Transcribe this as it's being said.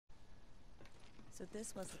So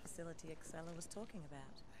this was the facility Excella was talking about.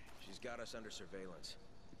 She's got us under surveillance.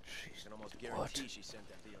 I She's can almost what? guarantee she sent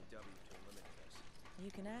that VOW to eliminate us.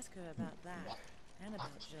 You can ask her about that and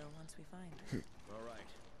about Jill once we find her. All right.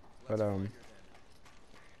 But Let's find her then.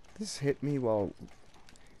 this hit me while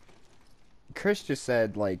Chris just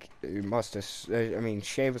said like it must have. I mean,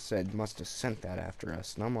 Shava said must have sent that after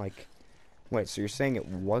us, and I'm like, wait, so you're saying it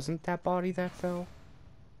wasn't that body that fell?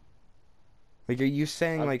 Like, are you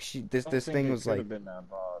saying like this thing was like? Been that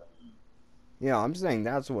body. Yeah, I'm saying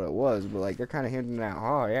that's what it was, but like they're kind of hinting at,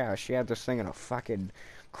 oh yeah, she had this thing in a fucking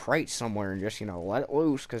crate somewhere and just let it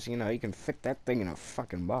loose because you can fit that thing in a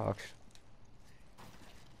fucking box.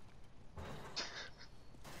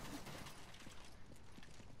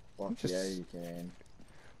 Fuck Just- yeah, you can.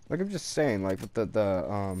 Like I'm just saying, like with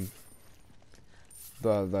the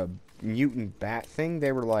mutant bat thing,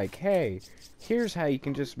 they were like, hey, here's how you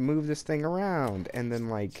can just move this thing around, and then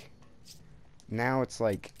like now it's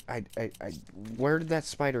like where did that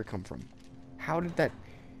spider come from? How did that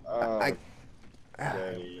Oh, ah,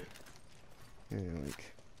 okay. like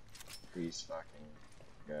These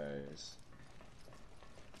fucking guys.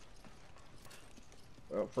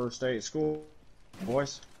 Well, first day at school,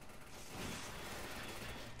 boys.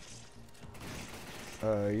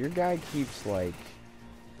 your guy keeps like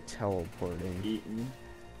teleporting. Eating.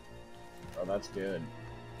 Oh, that's good.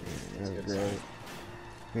 That's a good great. sign.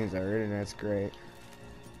 Means I heard it, and that's great.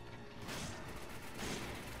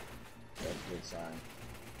 That's a good sign.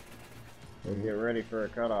 We'll get ready for a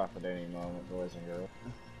cutoff at any moment, boys and girls.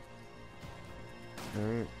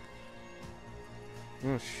 Alright.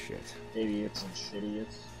 Oh shit. Idiots and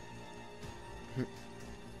shitiots.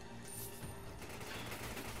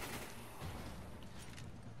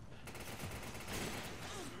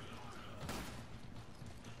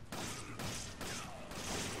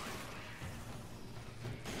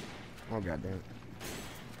 Oh god damn it.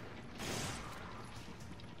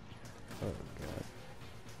 Oh god.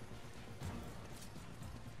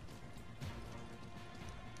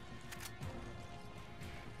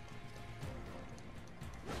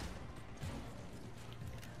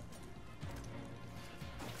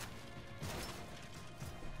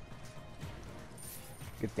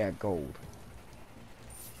 Get that gold.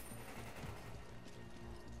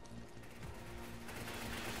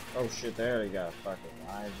 Oh shit, they already got fucking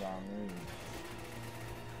eyes on me.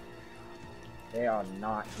 They are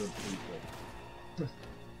not good people.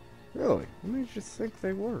 Really? What made you think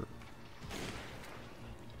they were?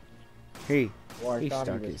 Hey, Well, I he thought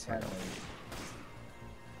stuck he was his head out.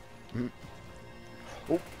 friendly.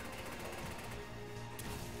 Oh.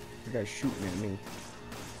 The guy's shooting at me.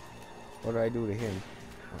 What did I do to him?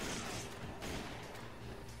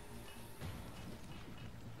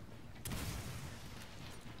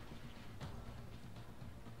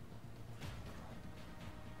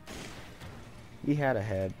 He had a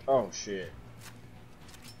head. Oh shit.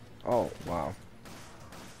 Oh, wow.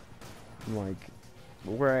 I'm like,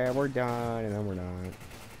 we're done, and then we're not.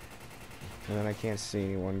 And then I can't see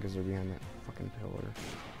anyone because they're behind that fucking pillar.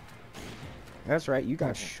 That's right, you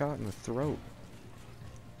got shot in the throat.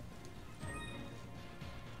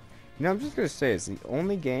 You know, I'm just gonna say, it's the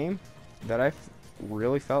only game that I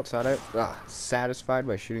really felt satisfied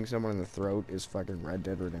by shooting someone in the throat is fucking Red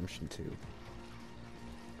Dead Redemption 2.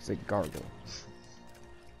 It's a gargle.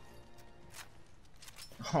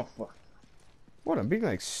 Oh fuck. What? I'm being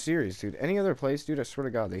like serious, dude. Any other place, dude, I swear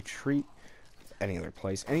to God, they treat any other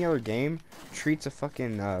place, any other game treats a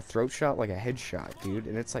fucking throat shot like a headshot, dude.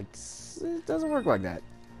 And it's like, it doesn't work like that.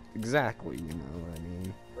 Exactly, you know what I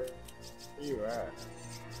mean. Where you at?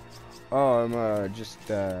 Oh, I'm just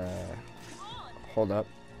hold up.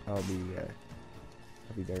 I'll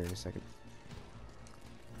be there in a second.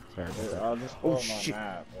 Sorry about that. I'll just Oh, pull up my shit.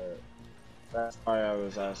 map, but that's why I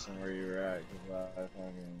was asking where you were at, because I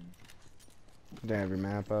fucking... Don't have your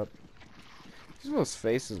map up. These little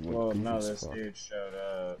faces look Well, goofy no, as this fuck. dude showed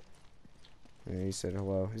up. Yeah, he said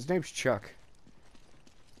hello. His name's Chuck.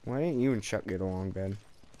 Why didn't you and Chuck get along, Ben?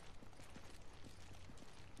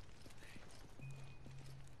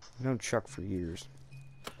 I've known Chuck for years.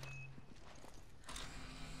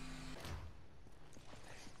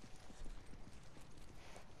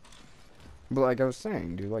 But like I was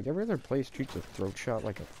saying, dude, like every other place treats a throat shot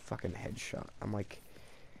like a fucking headshot. I'm like,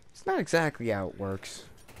 it's not exactly how it works.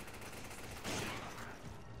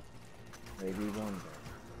 Maybe one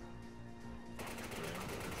day.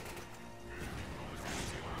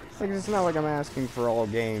 Like, it's not like I'm asking for all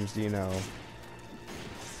games to, you know,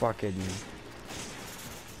 fucking,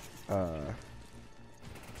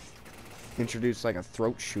 introduce, like, a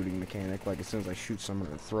throat shooting mechanic. Like, as soon as I shoot someone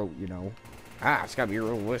in the throat, you know, Ah, it's gotta be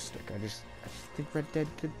realistic. I just think Red Dead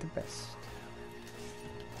did the best.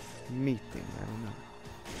 Me thing, I don't know.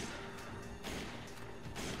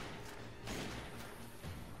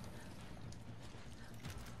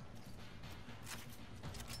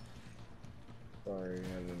 Sorry, I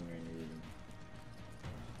didn't mean to read them.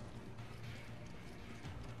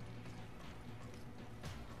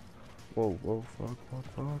 Whoa, whoa,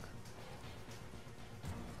 fuck.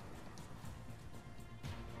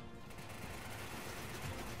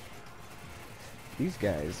 These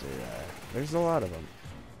guys are, there's a lot of them.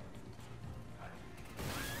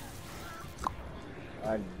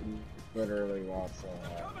 I literally watched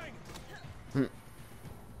that.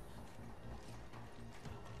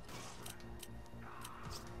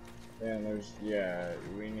 And there's, yeah,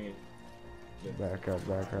 we need to Back up.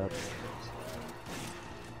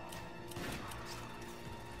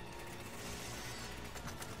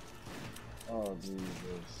 Oh, Jesus.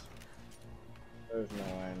 There's no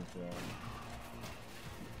end to it.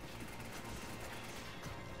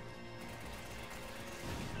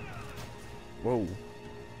 Whoa.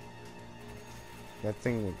 That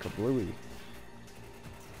thing went kablooey.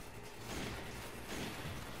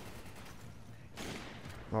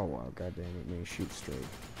 Oh wow, goddamn it, man, shoot straight.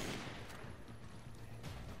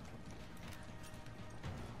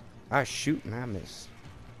 I shoot and I miss.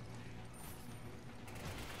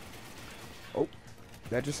 Oh,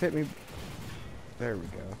 that just hit me. There we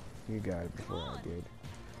go. You got it before I did.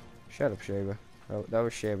 Shut up, Shaba. Oh, that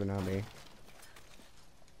was Shaba, not me.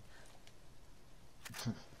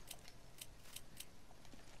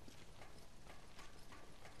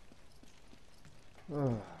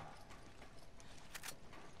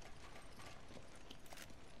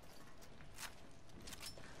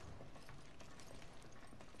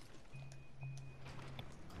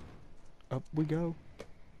 Up we go.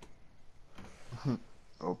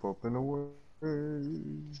 Up and away.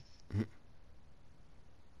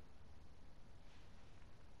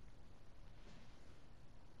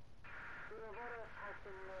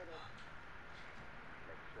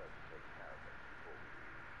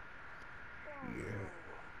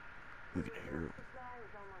 We can hear it.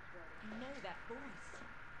 You know that voice.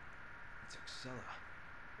 It's Excella.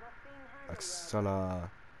 Axala.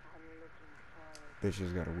 Bitch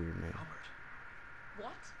has got a weird name. Albert.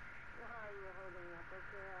 What?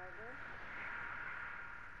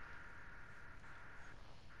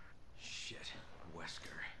 Shit.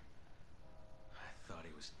 Wesker. I thought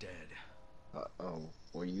he was dead. Uh-oh.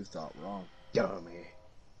 Well, you thought wrong. Dummy.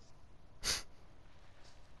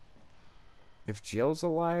 If Jill's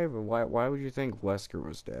alive, why would you think Wesker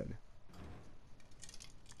was dead?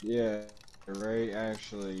 Yeah, right?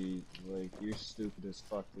 Actually, like, you're stupid as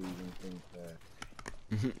fuck to even think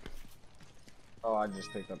that. Oh, I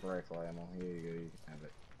just picked up rifle ammo. Here you go, you can have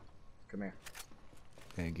it. Come here.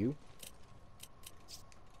 Thank you.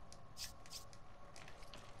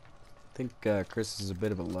 I think Chris is a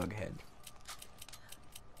bit of a lughead.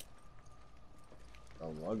 A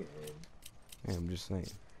lughead. Yeah, I'm just saying.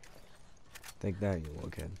 Think that, you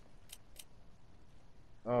lughead.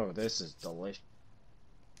 Oh, this is delicious,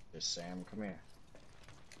 Sam. Come here.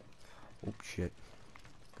 Oh shit.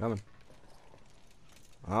 Coming.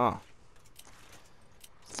 Ah.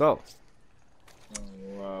 So,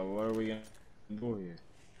 What are we gonna do here?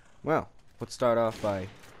 well, let's start off by...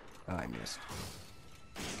 I missed.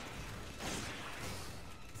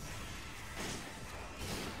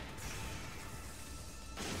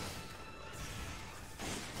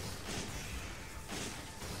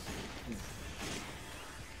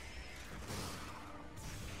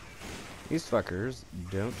 These fuckers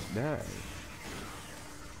don't die.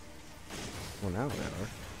 Well, now they are.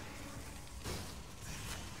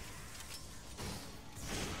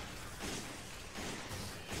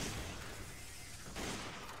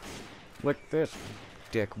 Lick this,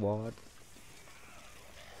 dickwad.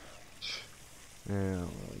 Yeah, well,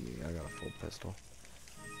 yeah, I got a full pistol.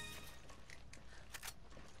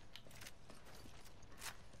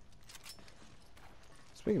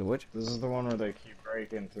 Speaking of which, This is the one where they keep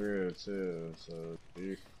breaking through, too, so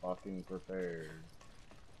be fucking prepared.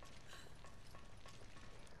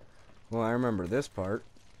 well, I remember this part.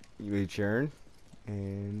 You churn,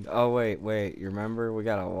 and oh wait, you remember we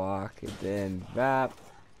gotta walk and then bap.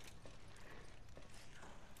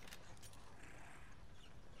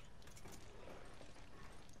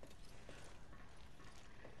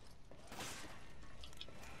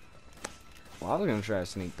 Well, I was gonna try to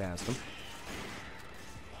sneak past him.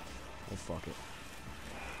 Oh fuck it.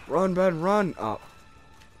 Run, Ben, run! Oh.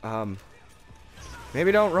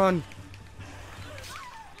 Maybe don't run.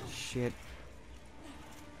 Shit.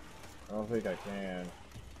 I don't think I can.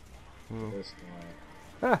 Oh. This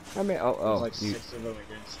one. Ah, I made. Oh, There's oh. like You, 6 of them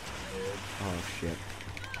against me, dude. oh shit.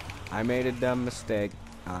 I made a dumb mistake.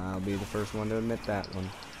 I'll be the first one to admit that one.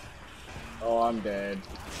 Oh, I'm dead.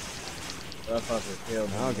 That fucker killed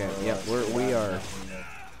me. Okay, more or yep, less. we Yeah, are.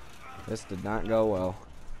 This did not go well.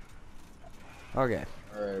 Okay.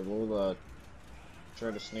 Alright, we'll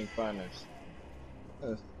try to sneak by next.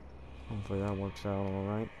 Hopefully that works out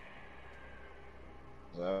alright.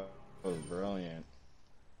 That was brilliant.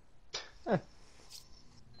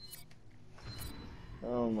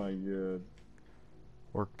 Oh my god.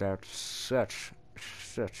 Worked out such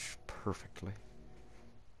perfectly.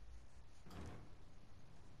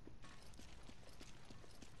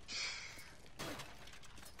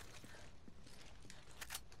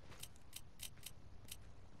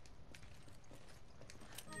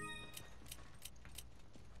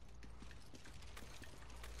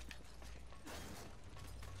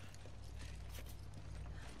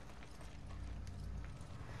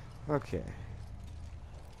 Okay.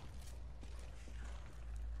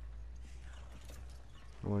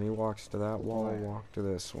 When he walks to that wall, Boy. walk to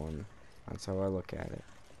this one. That's how I look at it.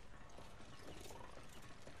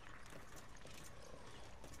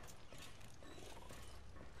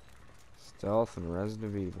 Stealth and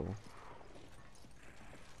Resident Evil.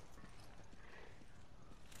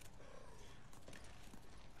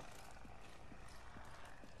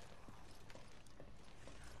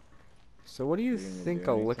 So what do you You gonna think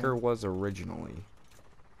do a liquor anything? was originally?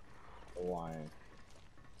 Hawaiian.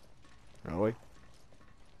 Really?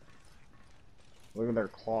 Look at their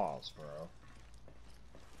claws, bro.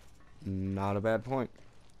 Not a bad point.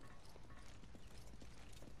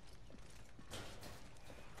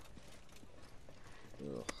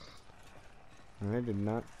 Ugh. I did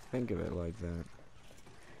not think of it like that.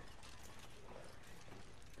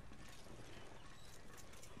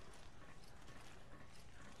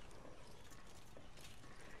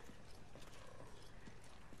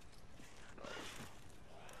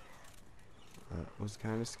 That was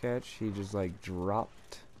kind of sketch. He just like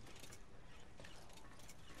dropped.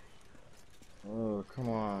 Oh, come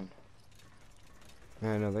on.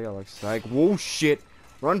 I know they got like psych. Whoa, shit!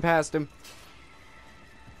 Run past him.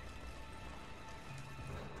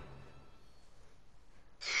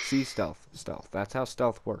 See, stealth. That's how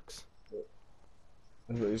stealth works.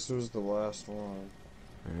 This was the last one.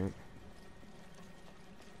 Alright.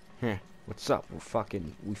 Heh. What's up? We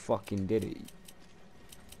fucking did it.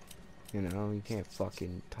 You know, you can't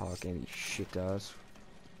fucking talk any shit to us.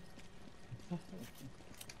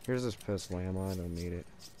 Here's this pistol ammo. I don't need it.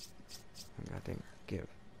 Goddamn. Give.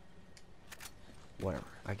 Whatever.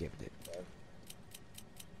 I give it.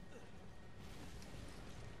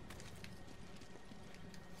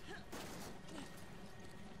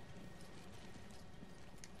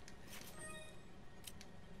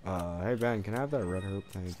 Hey Ben, can I have that red hoop?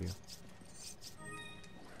 Thank you.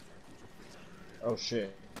 Oh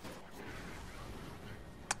shit.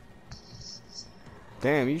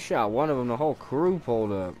 Damn, you shot one of them, the whole crew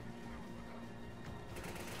pulled up.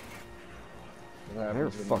 What happens They're when you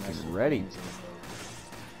fucking mess with ready. things in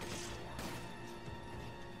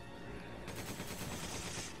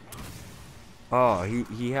the Oh,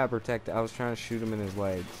 he had protected. I was trying to shoot him in his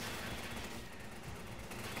legs.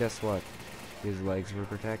 Guess what? His legs were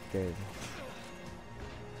protected.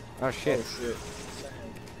 Oh shit. Oh shit.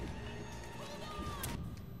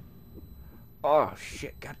 Oh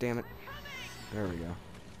shit, god damn it. There we go.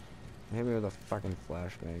 Hit me with a fucking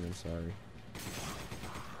flashbang, I'm sorry.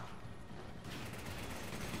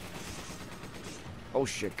 Oh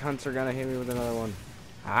shit, cunts are gonna hit me with another one.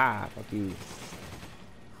 Ah, fuck you.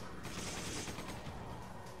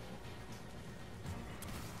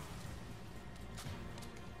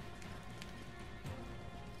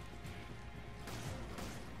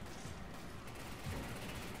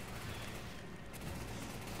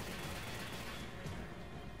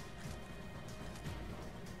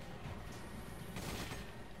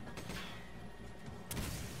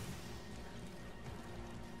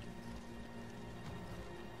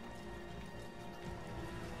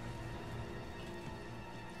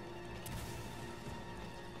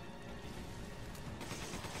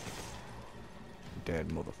 Dead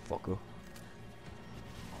motherfucker.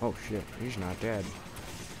 Oh shit, he's not dead.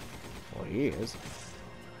 Well, he is.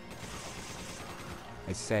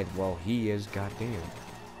 I said, well, he is, goddamn.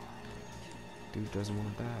 Dude doesn't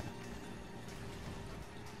want to die.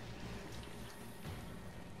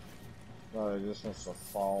 No, he just wants to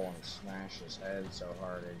fall and smash his head so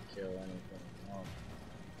hard he'd kill anything.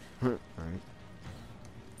 Oh. Right.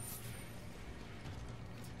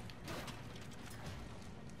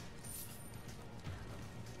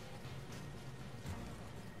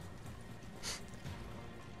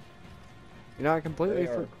 You know, I completely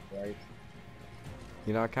They are right.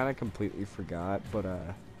 You know, I kind of completely forgot, but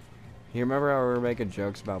you remember how we were making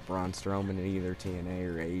jokes about Braun Strowman in either TNA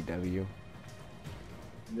or AEW?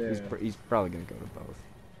 Yeah. He's probably gonna go to both.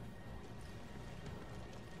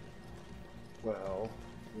 Well,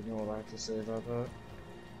 you know what I have to say about that?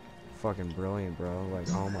 Fucking brilliant, bro. Like,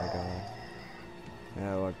 oh my god.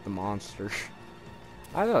 Yeah, like the monster.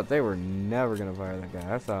 I thought they were never gonna fire that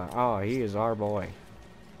guy. I thought, oh, he is our boy.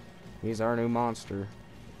 He's our new monster.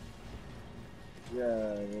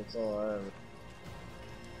 Yeah, that's all I have.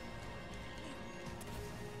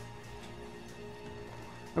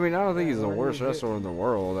 I mean, I don't think Yeah, he's the where do worst you get- wrestler in the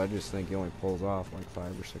world. I just think he only pulls off like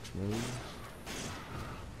 5 or 6 moves.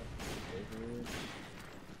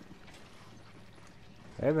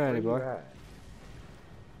 Hey, Where Manny you boy. at?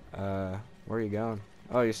 Where are you going?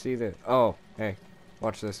 Oh, you see that? Oh, hey,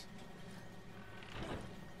 watch this.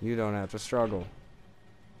 You don't have to struggle.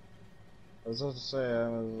 I was about to say, I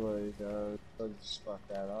was like, I just fuck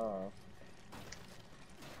that off.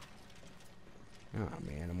 Oh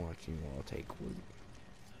man, I'm watching you all take root.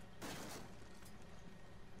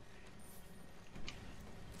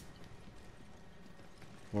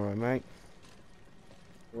 Alright, mate.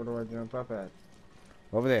 Where do I jump up at?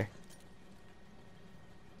 Over there.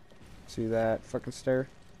 See that fucking stair?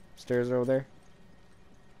 Stairs over there?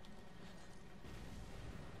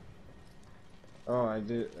 Oh, I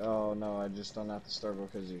did. Oh no, I just don't have to struggle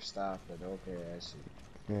because you stopped it. Okay, I see.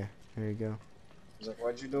 Yeah, there you go. I was like,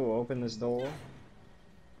 what'd you do? Open this door?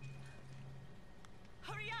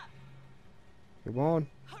 Hurry up! Come on.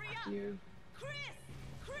 Hurry up! You. Chris!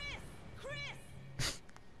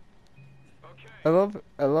 I love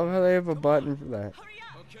how they have a button for that. Hurry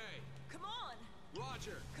up! Okay. Come on!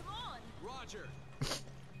 Roger. Come on! Roger.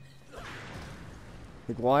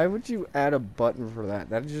 Like, why would you add a button for that?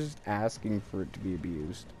 That's just asking for it to be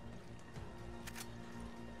abused.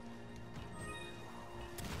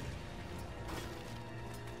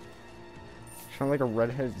 Sound like a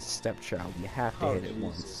redheaded stepchild. You have to hit it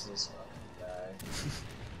once. This fucking guy.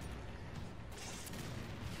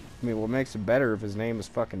 I mean, what makes it better if his name is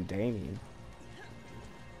fucking Damien?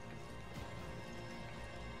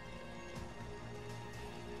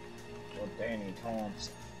 Well, Danny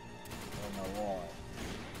Thompson. I don't know why.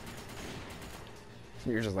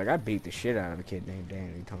 You're just like, I beat the shit out of a kid named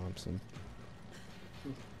Danny Thompson.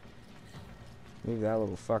 Leave that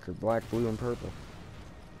little fucker black, blue, and purple.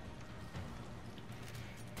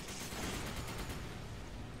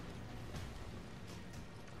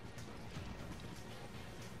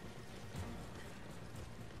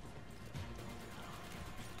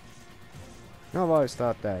 I've always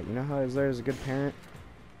thought that. You know how there's a good parent?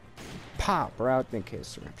 Pop her out and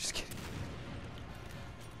kiss her. I'm just kidding.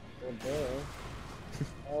 Well, duh.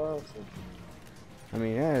 How else would you? I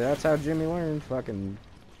mean, yeah, that's how Jimmy learned. Fucking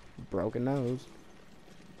broken nose.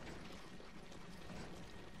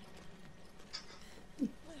 The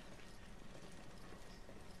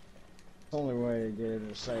only way to get her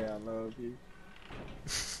to say I love you.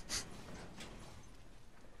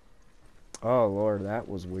 Oh, Lord, that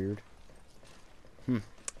was weird.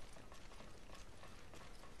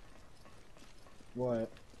 What?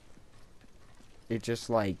 It just,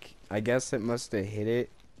 like, I guess it must have hit it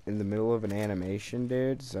in the middle of an animation,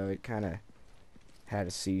 dude, so it kind of had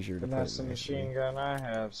a seizure to And put that's it the in machine gun I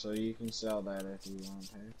have, so you can sell that if you want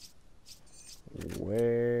to.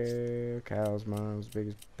 Well, cow's mom's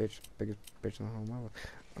biggest bitch in the whole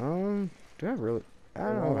world. Do I really? I They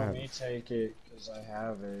don't won't let have. me take it because I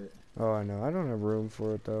have it. Oh, I know. I don't have room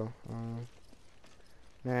for it though.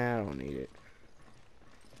 Nah, I don't need it.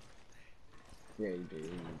 Yeah, you do.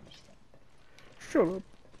 You just Shut up!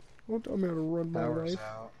 Don't tell me how to run my Power's life.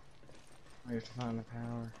 out. We have to find the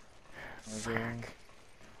power. Fuck.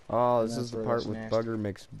 Oh, And this that's is the where part this with nasty- Bugger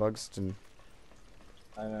makes Bugston.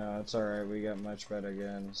 I know, it's alright, we got much better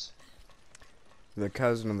guns. The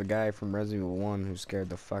cousin of the guy from Resident Evil 1 who scared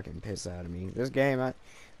the fucking piss out of me. This game,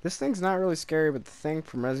 this thing's not really scary, but the thing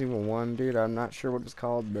from Resident Evil 1, dude, I'm not sure what it's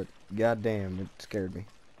called, but goddamn, it scared me.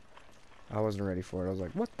 I wasn't ready for it. I was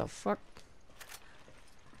like, what the fuck?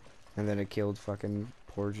 And then it killed fucking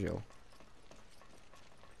poor Jill.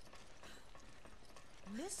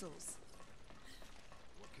 Missiles?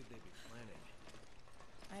 What could they be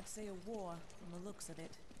planning? I'd say a war from the looks of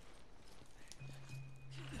it.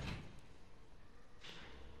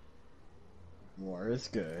 War is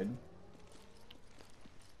good.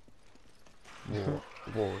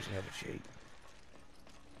 Wars never cheap.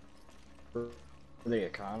 For the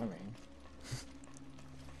economy.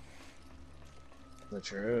 The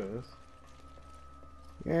truth.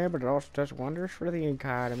 Yeah, but it also does wonders for the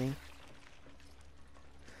economy.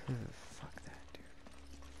 Fuck that.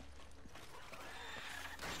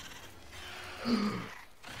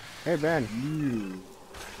 Hey, Ben. You.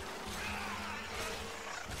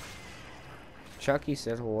 Chucky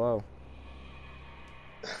said hello.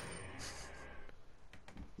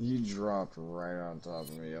 You dropped right on top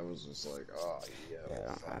of me. I was just like, oh, yeah.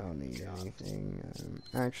 Yeah, I don't need God. anything.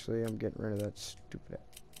 Actually, I'm getting rid of that stupid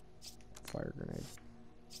fire grenade.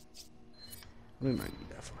 We might need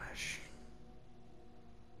that flash.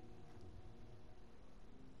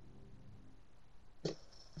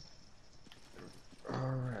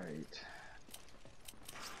 Alright.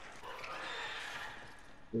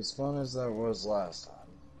 As fun as that was last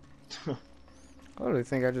time. Oh, I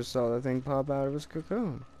think I just saw that thing pop out of his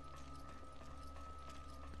cocoon.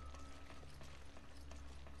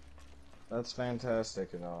 That's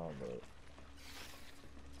fantastic and all, but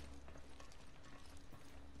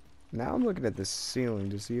Now I'm looking at the ceiling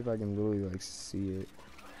to see if I can literally, like, see it.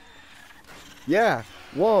 Yeah!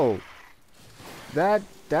 Whoa! That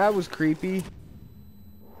was creepy.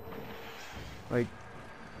 Like...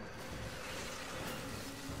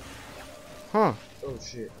 Huh. oh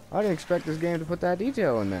shit. I didn't expect this game to put that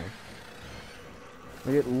detail in there.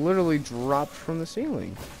 Like, it literally dropped from the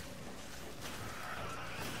ceiling.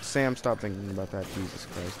 Sam, stop thinking about that, Jesus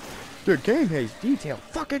Christ. The game has detail.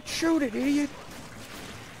 Fucking shoot it, idiot!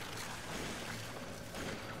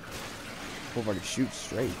 Hope I can shoot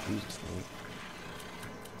straight, Jesus, man.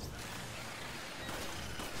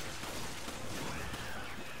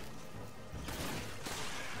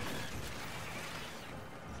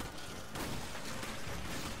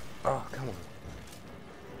 Oh, come on.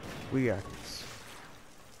 We got this.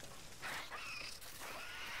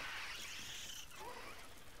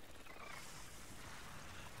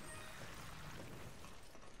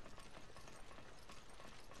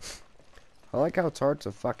 I like how Tart's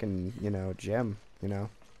a fucking, you know, gem, you know?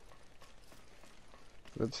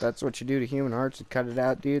 That's what you do to human hearts. You cut it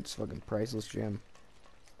out, dude. It's a fucking priceless gem.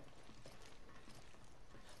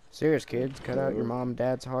 Serious, kids. Cut out your mom and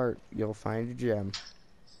dad's heart. You'll find a gem.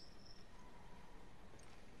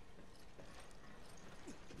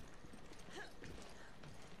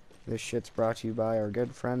 This shit's brought to you by our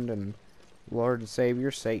good friend and Lord and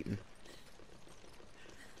Savior, Satan.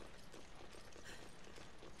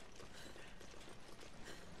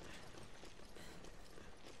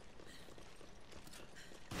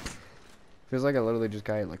 Feels like I literally just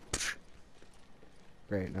got it like...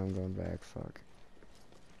 Great, now I'm going back. Fuck.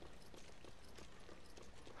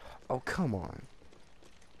 Oh, come on.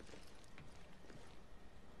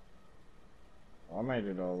 I made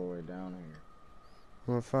it all the way down here.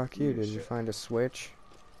 Well, fuck you. Yeah, Did you shit. find a switch?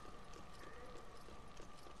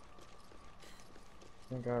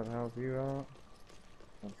 Think I'd help you out?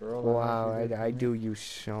 After all the Wow, help you did for I me? do you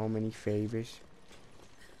so many favors.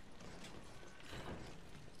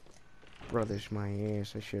 Brother's my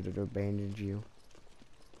ass. I should have abandoned you.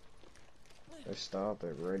 I stopped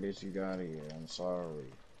it right as you got here. I'm sorry.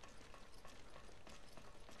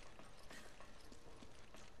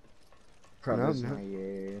 Brothers no.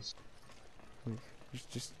 my ass.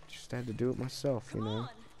 Just had to do it myself, you know.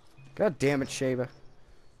 God damn it, Shaba.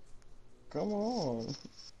 Come on.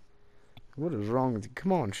 What is wrong with you?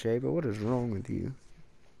 Come on, Shaba. What is wrong with you?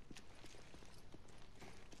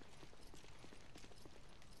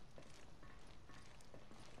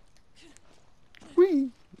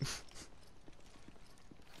 Whee!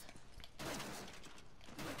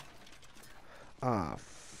 Ah,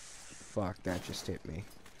 fuck. That just hit me.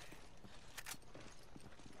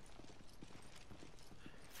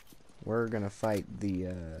 We're gonna fight the,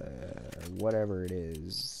 whatever it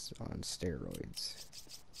is on steroids.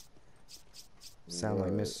 Sound like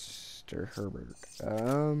What? Mr. Herbert.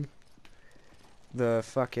 The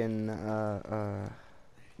fucking,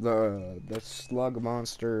 the slug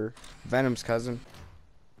monster, Venom's cousin.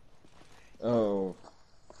 Oh.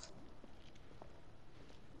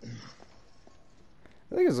 I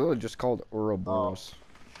think it's literally just called Ouroboros.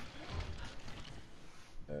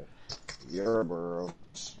 Ouroboros.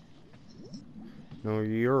 No,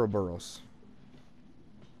 Ouroboros.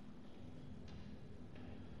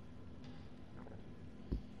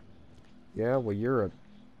 Yeah, well, you're a...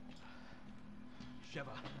 Sheva.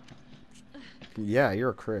 Yeah, you're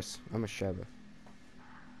a Chris. I'm a Sheva.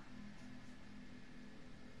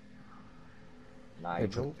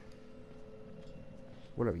 Nigel.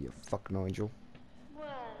 Whatever, you fuck Nigel. Well,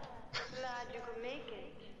 glad you could make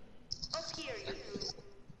it. Up here, you two.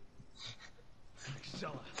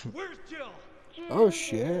 Excella. Where's Jill? Jill, Oh,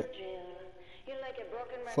 shit. Jill. You're like a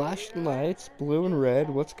broken record, Flashing you know? lights, blue and red.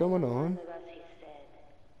 What's going on? One of us, he said.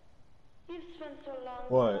 You've spent so long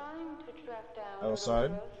What? trying to track down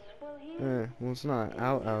Outside? Ouroboros. Well, here. Well, it's not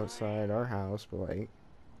outside our house, but like...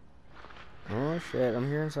 Oh shit, I'm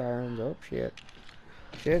hearing sirens. Oh shit.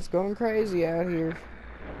 Shit's going crazy out here.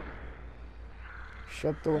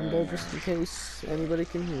 Shut the window just in case anybody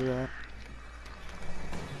can hear that.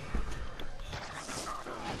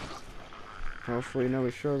 Hopefully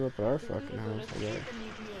nobody shows up at our fucking house, I guess.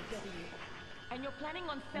 And you're planning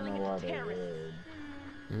on I selling don't know it why to they terrorists.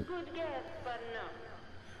 would. Good guess, but no.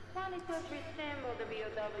 While it does resemble the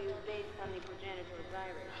BOWs based on the progenitor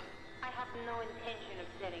virus, I have no intention of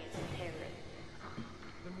selling it to terrorists.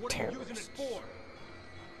 Then what are you using it for?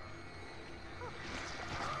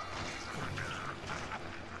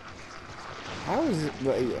 How is it?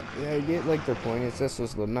 But yeah, I get like their point. It's this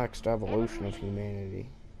is the next evolution of humanity.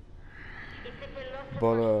 It's a But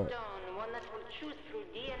philosopher's stone, one that will choose through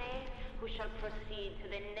DNA who shall proceed to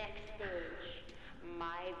the next stage.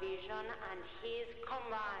 My vision and his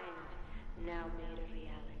combined, now made a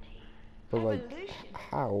reality. but like, Evolution?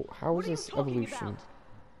 how? How What is are you this talking evolution? about?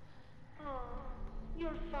 Oh, you'll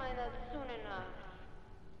find out soon enough.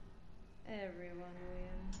 Everyone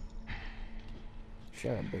will.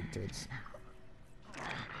 Shut up, big tits.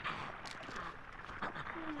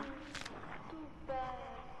 Too bad.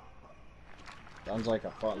 Sounds like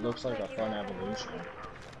a fun. Looks like a fun evolution.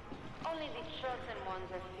 Only the chosen ones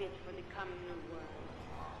are fit for the coming new world.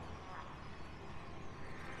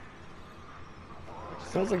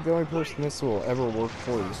 Sounds like the only person this will ever work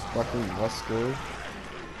for is fucking Wesker.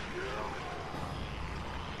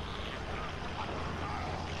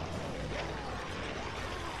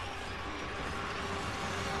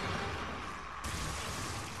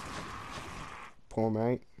 Poor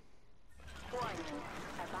mate. Warning.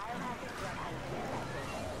 A biohazard threat has been detected.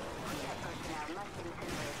 Cleanup personnel must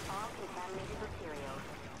incinerate all contaminated materials.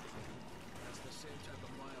 That's the same type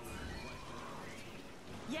of bioweapon wiped out.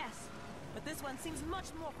 Yes, but this one seems much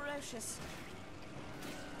more ferocious.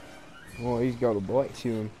 Well, he's got a bite to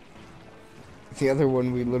him. The other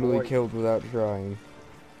one we literally Boy. killed without trying.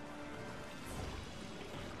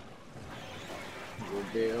 You're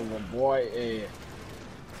being a boy, eh?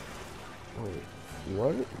 Wait,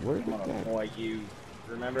 what? Where I'm did gonna that? boy you.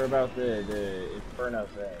 Remember about the Inferno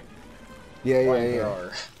thing? Yeah.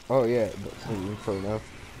 Flamethrower. Oh yeah, the Inferno.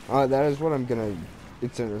 That is what I'm gonna.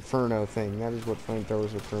 It's an Inferno thing. That is what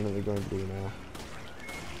flamethrowers are permanently going to be now.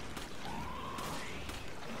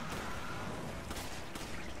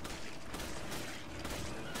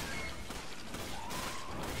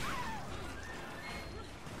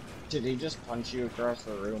 Did he just punch you across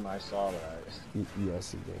the room? I saw that.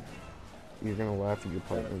 Yes, he did. You're gonna laugh at your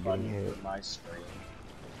partner Kinda getting funny hit. with my screen.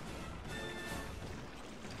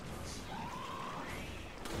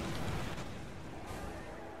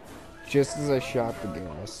 Just as I shot the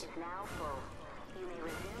gas. Is now full. You may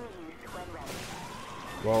resume use when ready.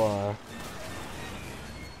 Well,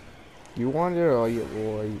 you want it or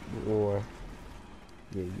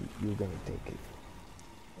yeah, you're gonna take it.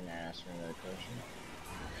 Can you ask me that question?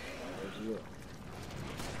 Where's you?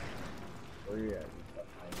 Where you at?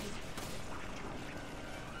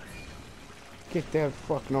 Get that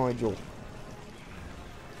fuck Nigel.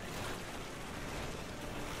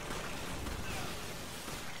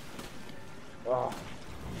 Oh.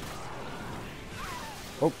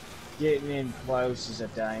 Oh. Getting in close is a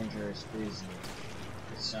dangerous business.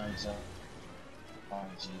 It sounds like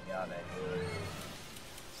you gotta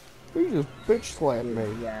You just bitch slapped me.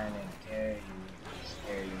 behind and carry you,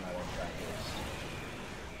 scare you motherfuckers.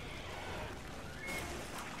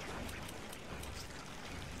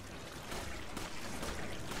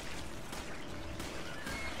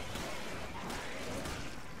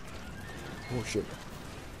 Oh shit.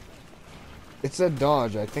 It said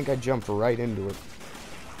dodge. I think I jumped right into it.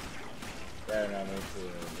 Better not move through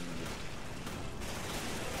it.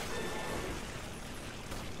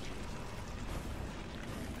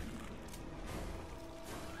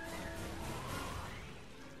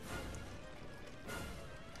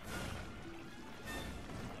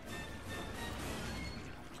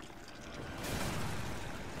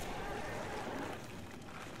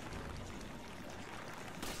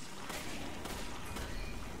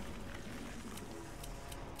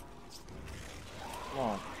 Come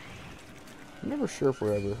on. I'm never sure if we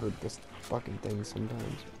ever heard this fucking thing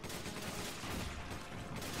sometimes.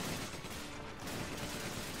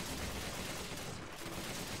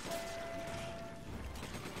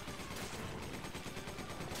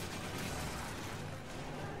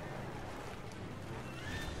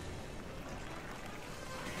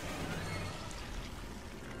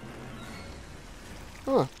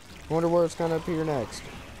 Huh. Wonder where it's gonna appear next.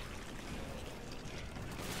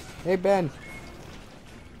 Hey Ben.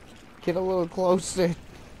 Get a little closer.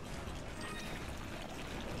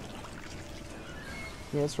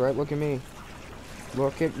 Yeah, that's right, look at me.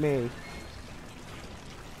 Look at me.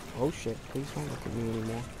 Oh shit, please don't look at me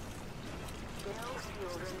anymore.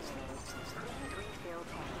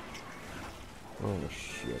 Oh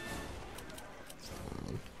shit.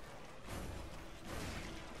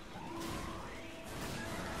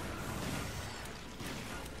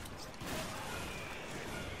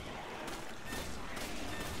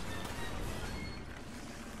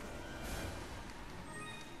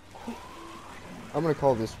 I'm gonna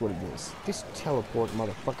call this what it is. This teleport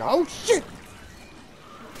motherfucker. Oh shit!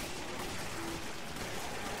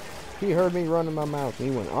 He heard me run in my mouth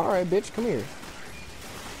and he went, alright bitch, come here.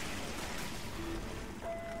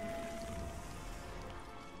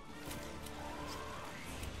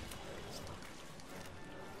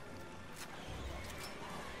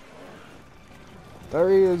 There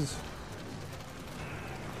he is.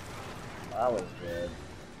 That was good.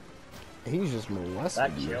 He's just molested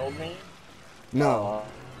That you. killed me? No.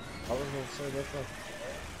 I was gonna say that's like.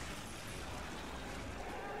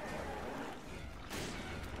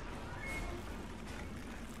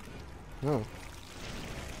 No.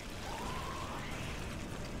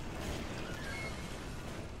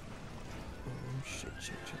 Oh, shit.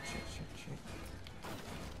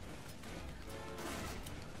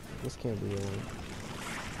 This can't be right.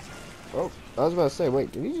 Oh, I was about to say,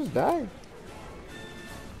 wait, did he just die?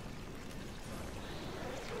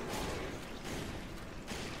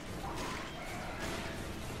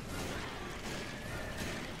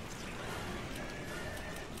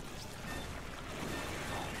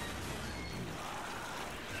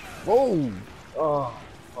 Whoa! Oh,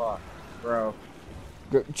 fuck, bro.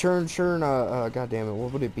 Churn, god damn it,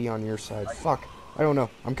 what would it be on your side? Fuck, I don't know.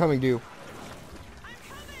 I'm coming to you.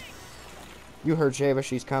 You heard Shava,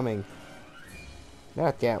 she's coming.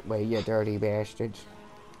 Not that way, you dirty bastards.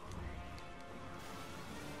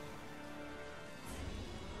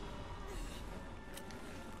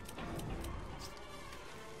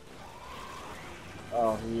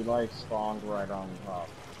 Oh, he like spawned right on top.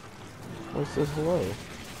 What's this hello?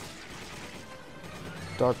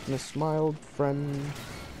 Darkness smiled, friend.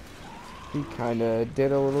 He kinda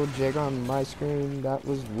did a little jig on my screen. That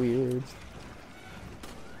was weird.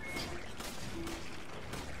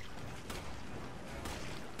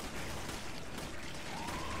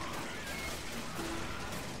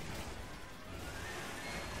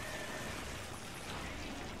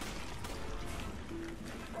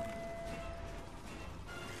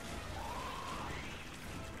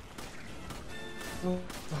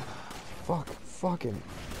 Fucking.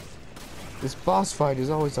 This boss fight is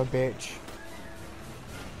always a bitch.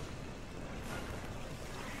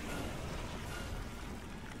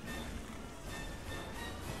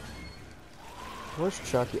 Where's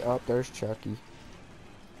Chucky? Oh, there's Chucky.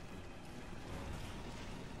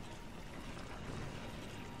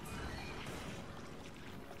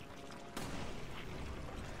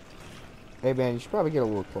 Hey man, you should probably get a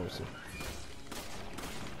little closer.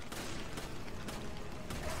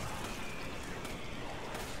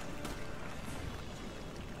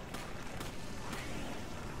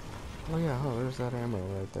 Oh yeah, oh, there's that ammo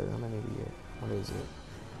right there. I'm an idiot. What is it?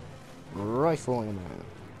 Rifle ammo.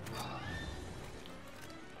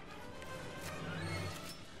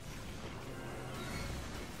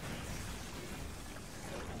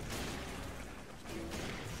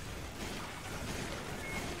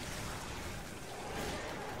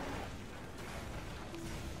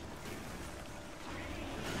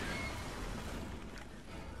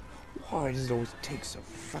 Why does it always take so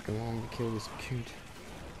fucking long to kill this kid?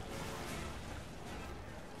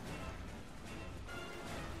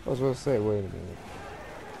 I was going to say, wait a minute.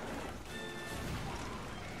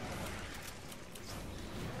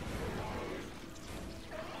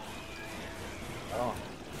 Oh,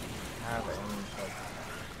 have it.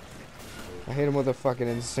 I hit him with a fucking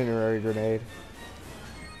incendiary grenade.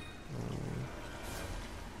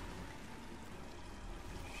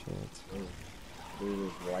 Shit. Dude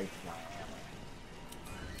is right now.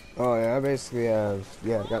 Oh yeah, I basically have,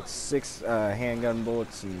 I got 6 handgun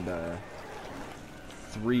bullets and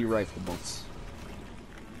 3 rifle bolts.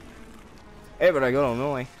 Hey, but I got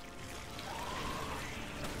Illinois.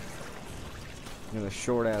 And a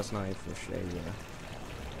short ass knife for shade, yeah.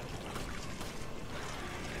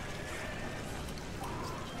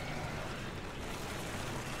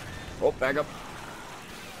 Oh, back up.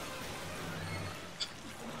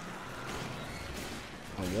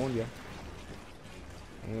 I warned ya.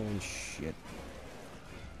 And shit.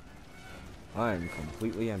 I'm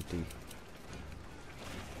completely empty.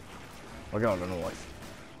 I got a knife.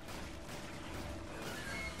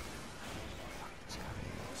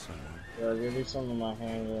 Yeah, give me some of my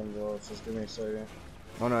handgun bullets. Just give me a second.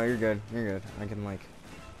 Oh no, you're good. You're good. I can like.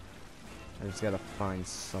 I just gotta find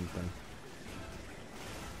something.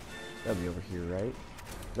 That'll be over here, right?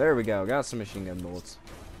 There we go. Got some machine gun bullets.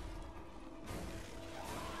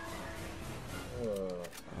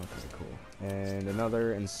 Okay, cool. And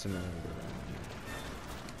another incinerator.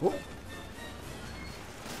 Whoa!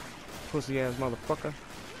 Pussy ass motherfucker.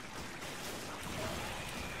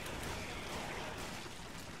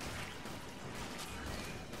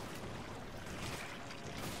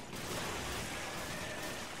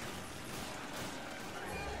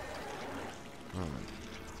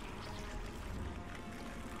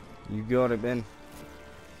 You got it, Ben.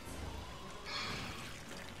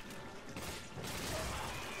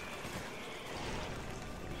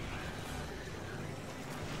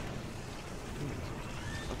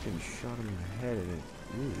 Fucking shot him in the head and it.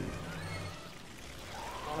 Ooh.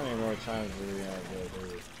 How many more times do we have to do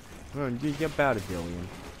this? Oh, you get about a billion.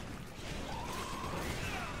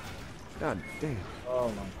 God damn. Oh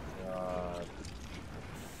my god.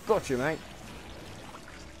 Gotcha, mate.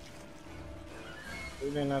 We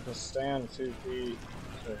didn't have to stand 2 feet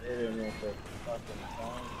to hit him with a fucking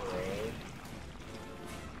flamethrower.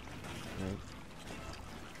 Right.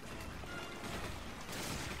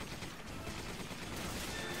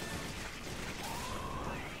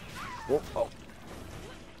 Whoa, oh.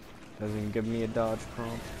 Doesn't even give me a dodge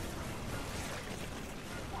prompt.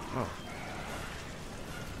 Oh.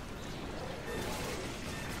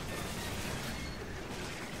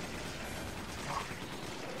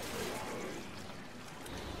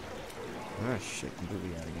 Ah, shit,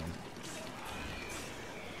 completely out again.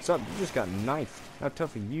 What's up? You just got knifed. How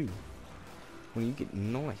tough are you when you get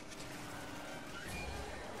knifed?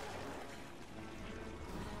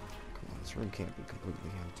 Come on, this room can't be completely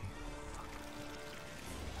empty.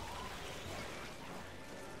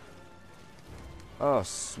 Oh,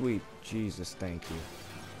 sweet Jesus, thank you.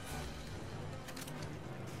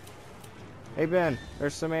 Hey, Ben,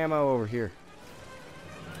 there's some ammo over here.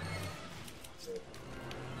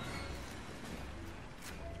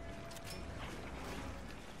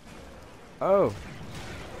 Oh.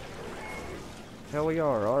 Hell we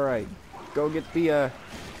are, alright. Go get the,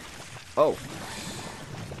 Oh.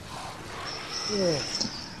 Yeah.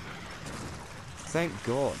 Thank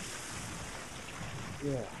God.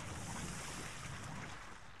 Yeah.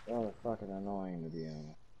 Oh, fucking annoying to be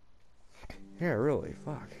honest. Yeah, really,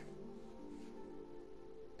 fuck.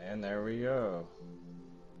 And there we go.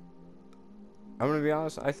 I'm gonna be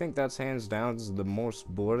honest, I think that's hands down the most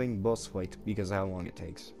boring boss fight because of how long it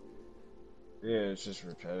takes. Yeah, it's just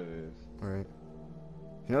repetitive. Alright.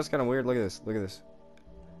 You know what's kind of weird? Look at this, look at this.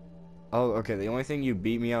 Oh, okay, the only thing you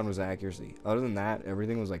beat me on was accuracy. Other than that,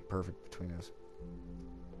 everything was like perfect between us.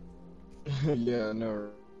 Yeah, no.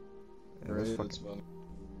 Yeah, Right, that's that's fucking... funny.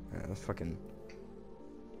 Yeah, that's fucking...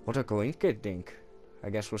 What a goinky dink.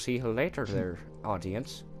 I guess we'll see you later there,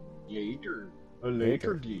 audience. Later. A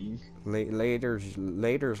Later. later game.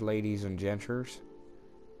 Laters, ladies and genters.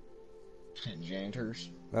 Janters.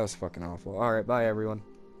 That was fucking awful. Alright, bye everyone.